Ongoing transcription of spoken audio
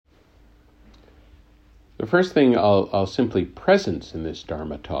The first thing I'll simply presence in this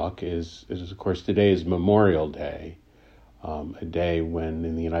Dharma talk is of course, today is Memorial Day, a day when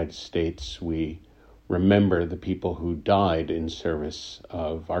in the United States we remember the people who died in service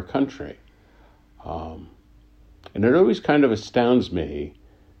of our country. And it always kind of astounds me,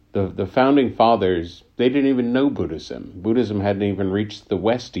 the founding fathers, they didn't even know Buddhism. Buddhism hadn't even reached the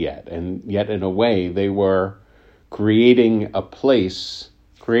West yet, and yet in a way they were creating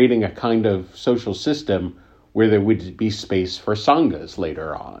a kind of social system where there would be space for sanghas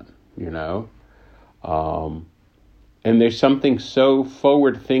later on, and there's something so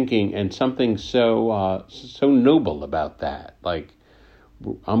forward-thinking and something so noble about that. Like,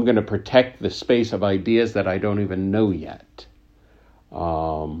 I'm going to protect the space of ideas that I don't even know yet.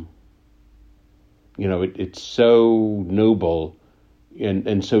 It's so noble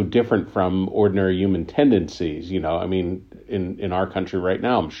and so different from ordinary human tendencies. In our country right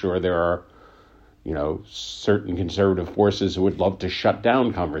now, I'm sure there are, certain conservative forces who would love to shut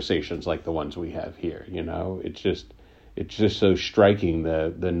down conversations like the ones we have here. It's just so striking,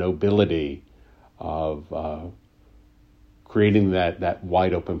 the nobility of creating that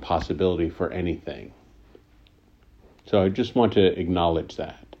wide open possibility for anything. So I just want to acknowledge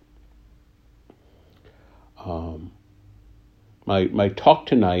that. My talk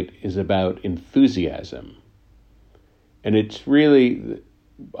tonight is about enthusiasm, and it's really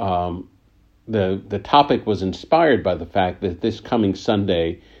the topic was inspired by the fact that this coming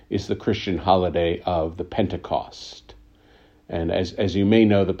Sunday is the Christian holiday of the Pentecost. And as you may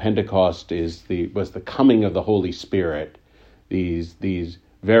know, the Pentecost was the coming of the Holy Spirit. These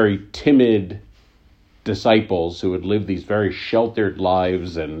very timid disciples who had lived these very sheltered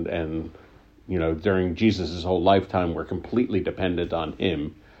lives and during Jesus' whole lifetime were completely dependent on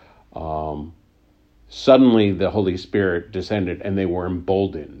him. Suddenly the Holy Spirit descended and they were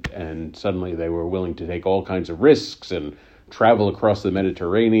emboldened, and suddenly they were willing to take all kinds of risks and travel across the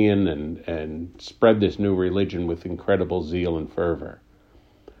Mediterranean and spread this new religion with incredible zeal and fervor.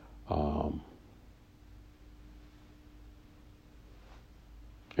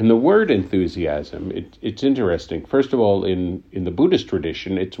 And the word enthusiasm, it's interesting. First of all, in the Buddhist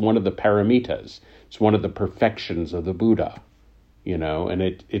tradition, it's one of the paramitas. It's one of the perfections of the Buddha, and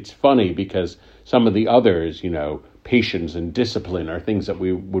it's funny because some of the others, patience and discipline are things that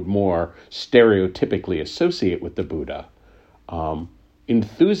we would more stereotypically associate with the Buddha.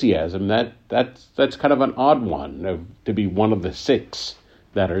 Enthusiasm, that's kind of an odd one to be one of the 6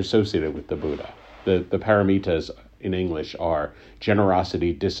 that are associated with the Buddha. The paramitas in English are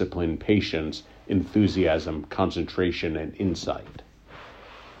generosity, discipline, patience, enthusiasm, concentration, and insight.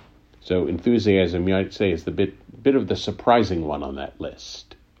 So enthusiasm, you might say, is the bit of the surprising one on that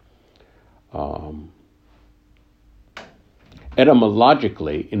list.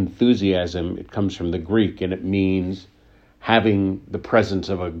 Etymologically, enthusiasm, it comes from the Greek, and it means having the presence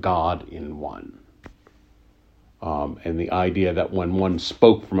of a God in one. And the idea that when one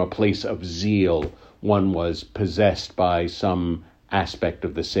spoke from a place of zeal, one was possessed by some aspect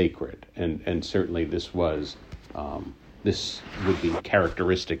of the sacred. And certainly this would be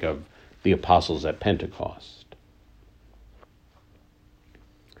characteristic of the apostles at Pentecost.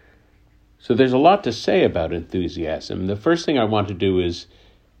 So there's a lot to say about enthusiasm. The first thing I want to do is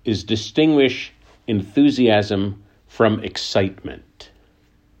distinguish enthusiasm from excitement.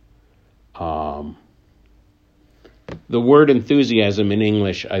 The word enthusiasm in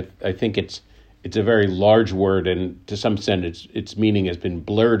English, I think it's a very large word, and to some extent its meaning has been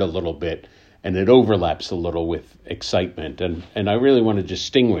blurred a little bit, and it overlaps a little with excitement, and I really want to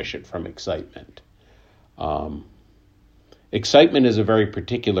distinguish it from excitement. Excitement is a very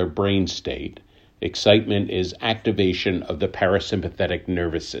particular brain state. Excitement is activation of the parasympathetic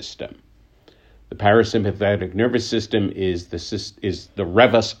nervous system. The parasympathetic nervous system is the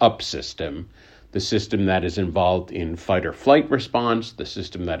rev us up system, the system that is involved in fight or flight response, the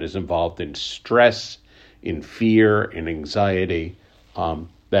system that is involved in stress, in fear, in anxiety.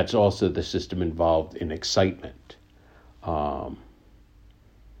 That's also the system involved in excitement.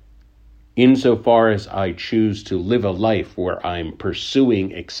 Insofar as I choose to live a life where I'm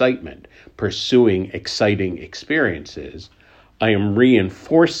pursuing excitement, pursuing exciting experiences, I am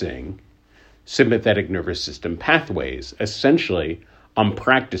reinforcing sympathetic nervous system pathways. Essentially, I'm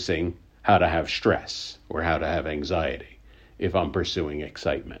practicing how to have stress or how to have anxiety if I'm pursuing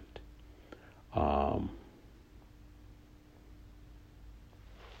excitement. Now,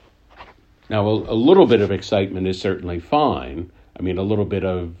 a little bit of excitement is certainly fine. I mean, a little bit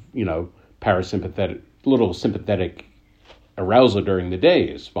of, sympathetic arousal during the day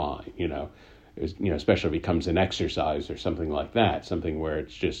is fine, especially if it becomes an exercise or something like that, something where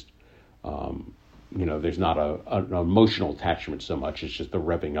it's just there's not an emotional attachment so much. It's just the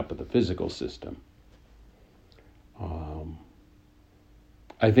revving up of the physical system.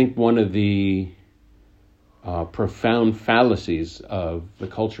 I think one of the profound fallacies of the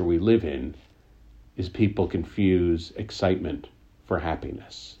culture we live in is people confuse excitement for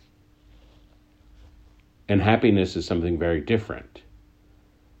happiness. And happiness is something very different.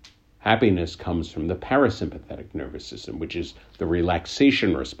 Happiness comes from the parasympathetic nervous system, which is the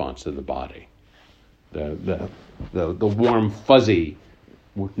relaxation response of the body. The warm, fuzzy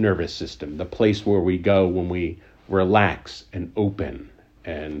nervous system, the place where we go when we relax and open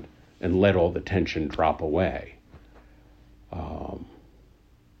and let all the tension drop away.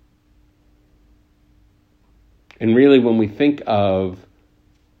 And really, when we think of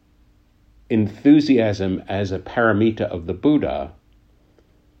enthusiasm as a paramita of the Buddha,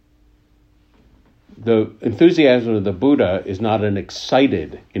 the enthusiasm of the Buddha is not an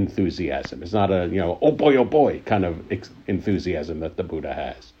excited enthusiasm. It's not a, oh boy, kind of enthusiasm that the Buddha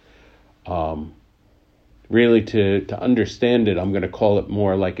has. Really, to understand it, I'm going to call it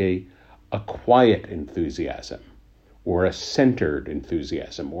more like a quiet enthusiasm, or a centered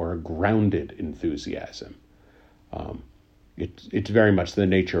enthusiasm, or a grounded enthusiasm. It's very much the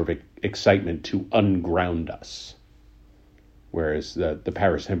nature of excitement to unground us, whereas the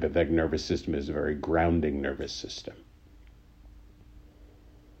parasympathetic nervous system is a very grounding nervous system.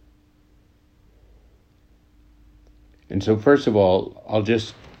 And so first of all, I'll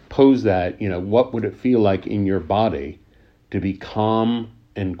just pose that, what would it feel like in your body to be calm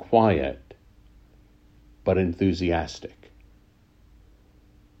and quiet, but enthusiastic?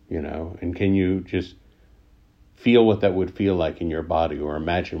 And can you just feel what that would feel like in your body, or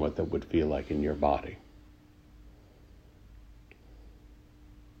imagine what that would feel like in your body?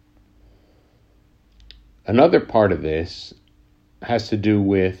 Another part of this has to do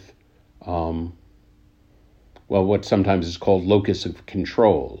with, what sometimes is called locus of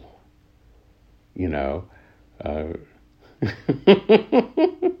control. I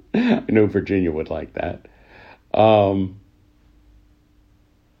know Virginia would like that.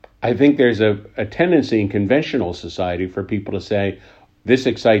 I think there's a tendency in conventional society for people to say, this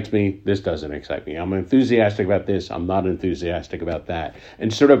excites me, this doesn't excite me. I'm enthusiastic about this, I'm not enthusiastic about that.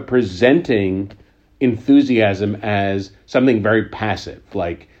 And sort of presenting enthusiasm as something very passive,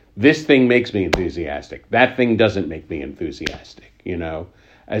 like this thing makes me enthusiastic, that thing doesn't make me enthusiastic,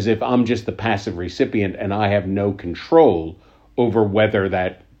 as if I'm just the passive recipient and I have no control over whether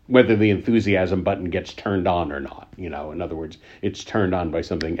the enthusiasm button gets turned on or not. In other words, it's turned on by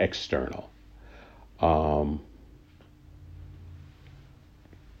something external. And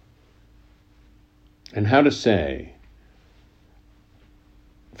how to say,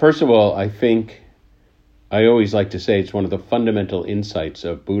 first of all, I think I always like to say it's one of the fundamental insights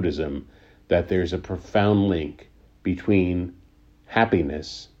of Buddhism that there's a profound link between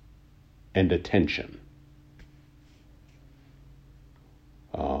happiness and attention.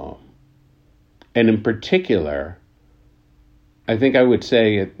 And in particular, I think I would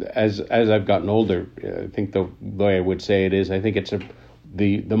say, as I've gotten older, I think the way I would say it is, I think it's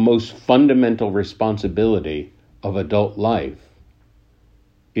the most fundamental responsibility of adult life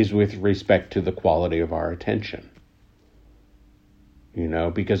is with respect to the quality of our attention.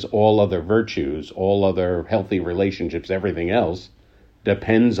 Because all other virtues, all other healthy relationships, everything else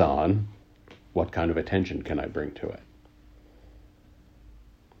depends on what kind of attention can I bring to it.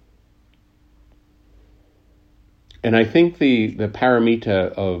 And I think the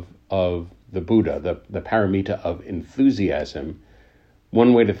paramita of the Buddha, the paramita of enthusiasm,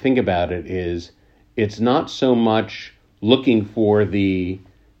 one way to think about it is it's not so much looking for the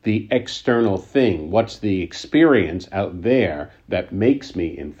external thing, what's the experience out there that makes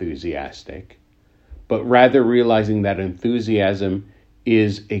me enthusiastic, but rather realizing that enthusiasm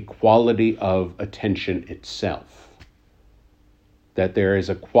is a quality of attention itself. That there is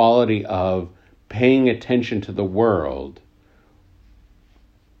a quality of paying attention to the world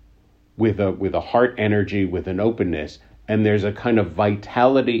with a heart energy, with an openness, and there's a kind of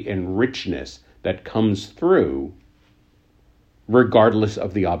vitality and richness that comes through regardless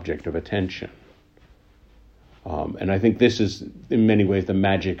of the object of attention. And I think this is, in many ways, the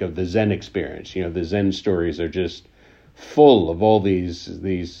magic of the Zen experience. The Zen stories are just full of all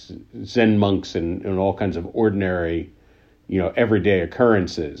these Zen monks and all kinds of ordinary, everyday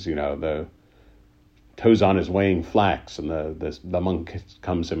occurrences. The Tozan is weighing flax, and the monk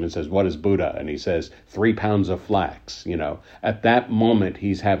comes to him and says, "What is Buddha?" And he says, 3 pounds of flax. At that moment,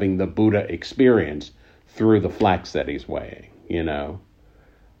 he's having the Buddha experience through the flax that he's weighing.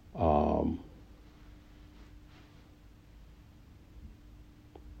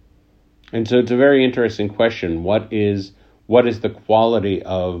 And so it's a very interesting question. What is the quality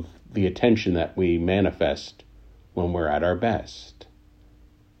of the attention that we manifest when we're at our best?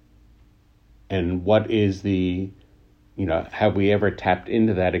 And what is have we ever tapped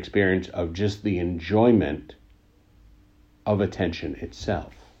into that experience of just the enjoyment of attention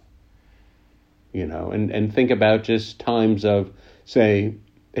itself? And think about just times of, say,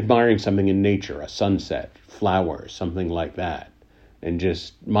 admiring something in nature, a sunset, flowers, something like that. And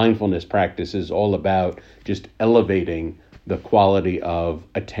just mindfulness practice is all about just elevating the quality of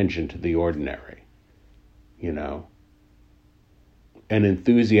attention to the ordinary, And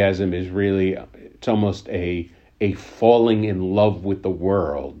enthusiasm is really, it's almost a falling in love with the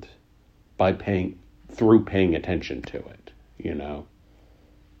world through paying attention to it,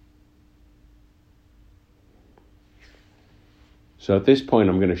 So at this point,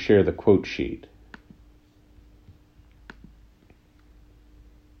 I'm going to share the quote sheet.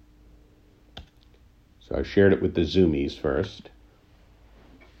 So I shared it with the Zoomies first.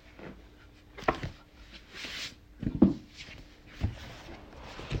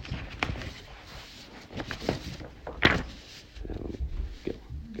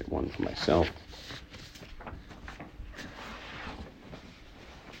 Get one for myself.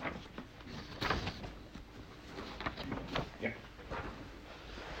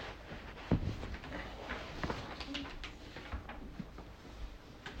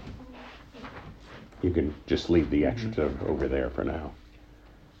 You can just leave the extra over there for now.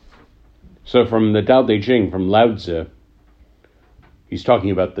 So from the Tao Te Ching, from Lao Tzu, he's talking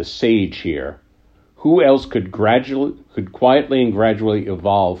about the sage here. Who else could quietly and gradually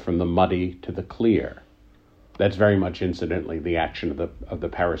evolve from the muddy to the clear? That's very much, incidentally, the action of the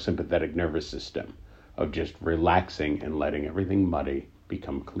parasympathetic nervous system, of just relaxing and letting everything muddy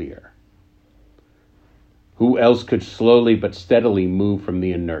become clear. Who else could slowly but steadily move from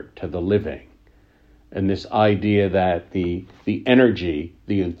the inert to the living? And this idea that the energy,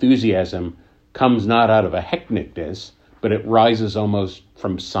 the enthusiasm, comes not out of a hecticness, but it rises almost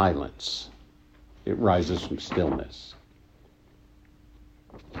from silence. It rises from stillness.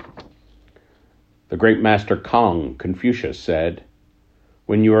 The great master Kong, Confucius, said,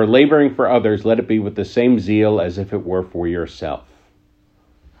 "When you are laboring for others, let it be with the same zeal as if it were for yourself."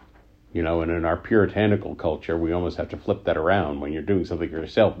 And in our puritanical culture, we almost have to flip that around. When you're doing something for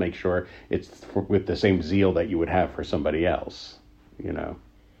yourself, make sure it's with the same zeal that you would have for somebody else,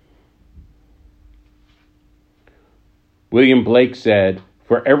 William Blake said,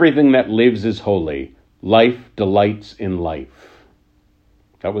 "For everything that lives is holy. Life delights in life."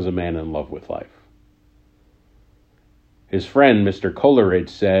 That was a man in love with life. His friend, Mr. Coleridge,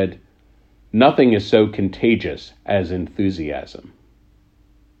 said, "Nothing is so contagious as enthusiasm."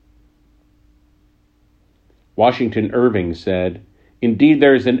 Washington Irving said, "Indeed,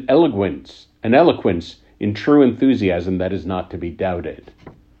 there is an eloquence in true enthusiasm that is not to be doubted."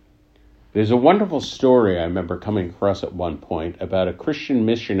 There's a wonderful story I remember coming across at one point about a Christian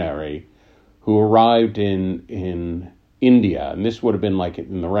missionary who arrived in India, and this would have been like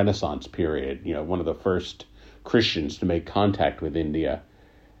in the Renaissance period, one of the first Christians to make contact with India.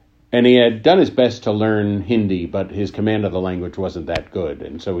 And he had done his best to learn Hindi, but his command of the language wasn't that good.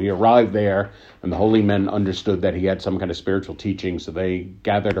 And so he arrived there, and the holy men understood that he had some kind of spiritual teaching, so they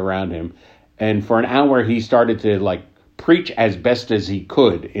gathered around him. And for an hour, he started to preach as best as he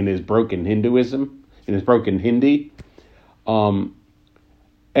could in his broken Hindi.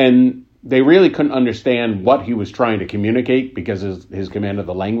 And they really couldn't understand what he was trying to communicate because his command of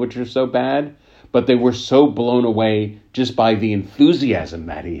the language was so bad. But they were so blown away just by the enthusiasm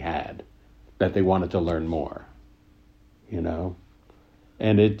that he had that they wanted to learn more,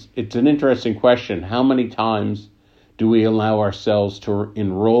 And it's an interesting question. How many times do we allow ourselves to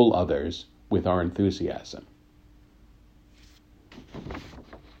enroll others with our enthusiasm?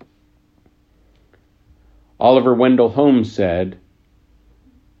 Oliver Wendell Holmes said,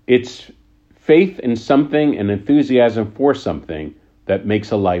 "It's faith in something and enthusiasm for something that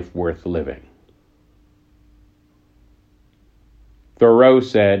makes a life worth living." Thoreau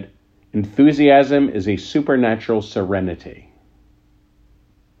said, "Enthusiasm is a supernatural serenity."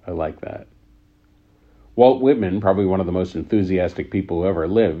 I like that. Walt Whitman, probably one of the most enthusiastic people who ever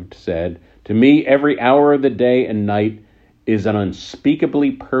lived, said, "To me, every hour of the day and night is an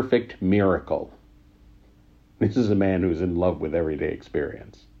unspeakably perfect miracle." This is a man who's in love with everyday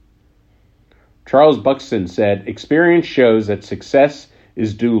experience. Charles Buxton said, "Experience shows that success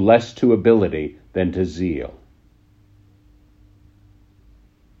is due less to ability than to zeal."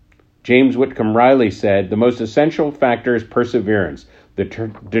 James Whitcomb Riley said, "The most essential factor is perseverance. the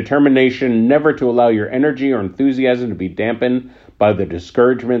determination never to allow your energy or enthusiasm to be dampened by the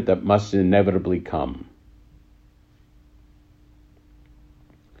discouragement that must inevitably come.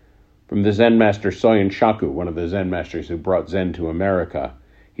 From the Zen master Soyen Shaku, one of the Zen masters who brought Zen to America,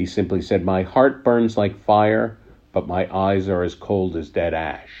 he simply said, "My heart burns like fire, but my eyes are as cold as dead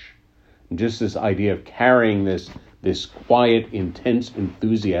ash." And just this idea of carrying this quiet, intense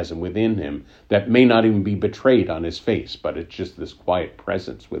enthusiasm within him that may not even be betrayed on his face, but it's just this quiet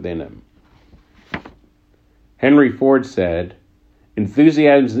presence within him. Henry Ford said,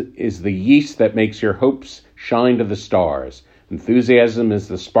 "Enthusiasm is the yeast that makes your hopes shine to the stars. Enthusiasm is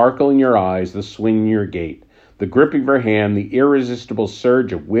the sparkle in your eyes, the swing in your gait, the grip of your hand, the irresistible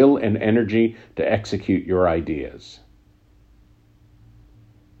surge of will and energy to execute your ideas."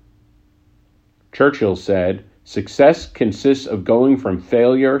 Churchill said, "Success consists of going from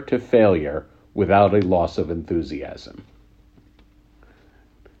failure to failure without a loss of enthusiasm."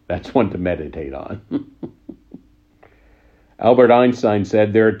 That's one to meditate on. Albert Einstein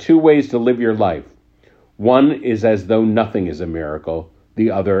said, "There are two ways to live your life. One is as though nothing is a miracle.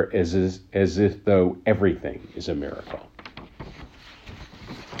 The other is as if though everything is a miracle."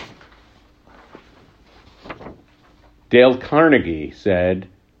 Dale Carnegie said,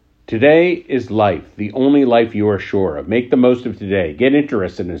 "Today is life, the only life you are sure of. Make the most of today. Get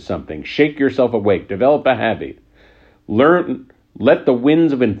interested in something. Shake yourself awake. Develop a habit. Let the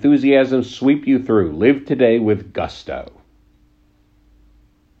winds of enthusiasm sweep you through. Live today with gusto."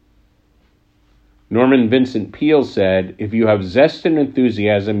 Norman Vincent Peale said, "If you have zest and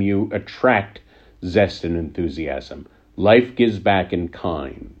enthusiasm, you attract zest and enthusiasm. Life gives back in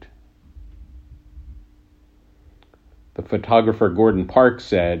kind." The photographer Gordon Parks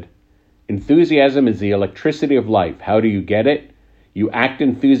said, "Enthusiasm is the electricity of life. How do you get it? You act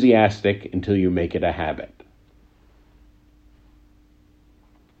enthusiastic until you make it a habit."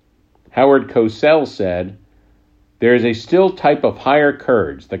 Howard Cosell said, "There is a still type of higher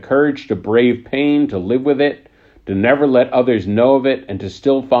courage, the courage to brave pain, to live with it, to never let others know of it, and to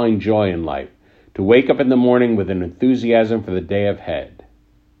still find joy in life, to wake up in the morning with an enthusiasm for the day ahead."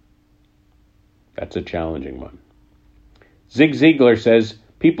 That's a challenging one. Zig Ziglar says,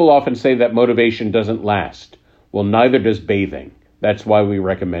 "People often say that motivation doesn't last. Well, neither does bathing. That's why we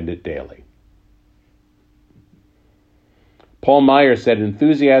recommend it daily." Paul Meyer said,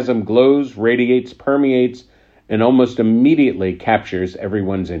 "Enthusiasm glows, radiates, permeates, and almost immediately captures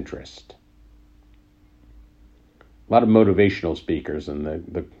everyone's interest." A lot of motivational speakers in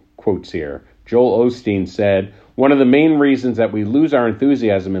the quotes here. Joel Osteen said, "One of the main reasons that we lose our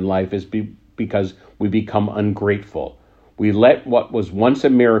enthusiasm in life is because we become ungrateful. We let what was once a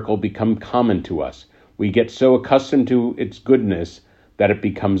miracle become common to us. We get so accustomed to its goodness that it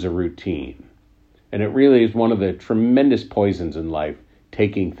becomes a routine." And it really is one of the tremendous poisons in life,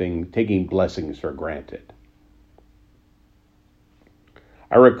 taking blessings for granted.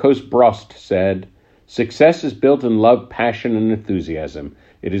 Ira Brost said, "Success is built in love, passion, and enthusiasm.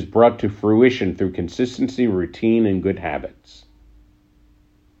 It is brought to fruition through consistency, routine, and good habits."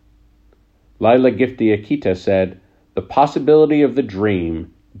 Lila Gifty Akita said, "The possibility of the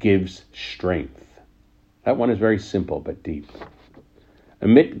dream gives strength." That one is very simple but deep.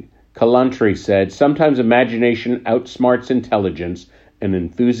 Amit Kalantri said, "Sometimes imagination outsmarts intelligence and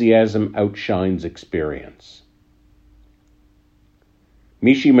enthusiasm outshines experience."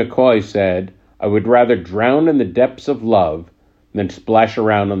 Mishi McCoy said, "I would rather drown in the depths of love than splash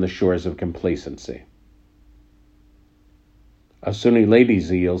around on the shores of complacency." Asuni Lady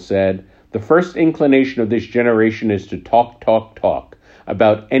Zeal said, "The first inclination of this generation is to talk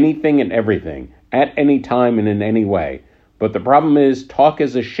about anything and everything, at any time and in any way. But the problem is, talk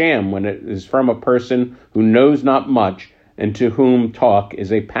is a sham when it is from a person who knows not much and to whom talk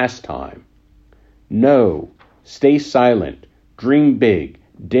is a pastime. No, stay silent, dream big,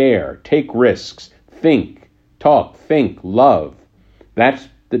 dare, take risks, think, talk, think, love. That's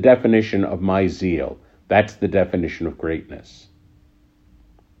the definition of my zeal. That's the definition of greatness."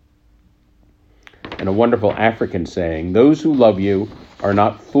 And a wonderful African saying, "Those who love you are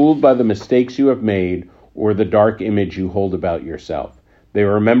not fooled by the mistakes you have made or the dark image you hold about yourself. They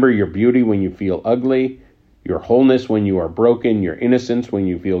remember your beauty when you feel ugly, your wholeness when you are broken, your innocence when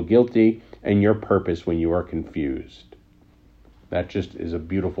you feel guilty, and your purpose when you are confused." That just is a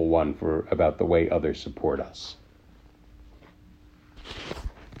beautiful one about the way others support us.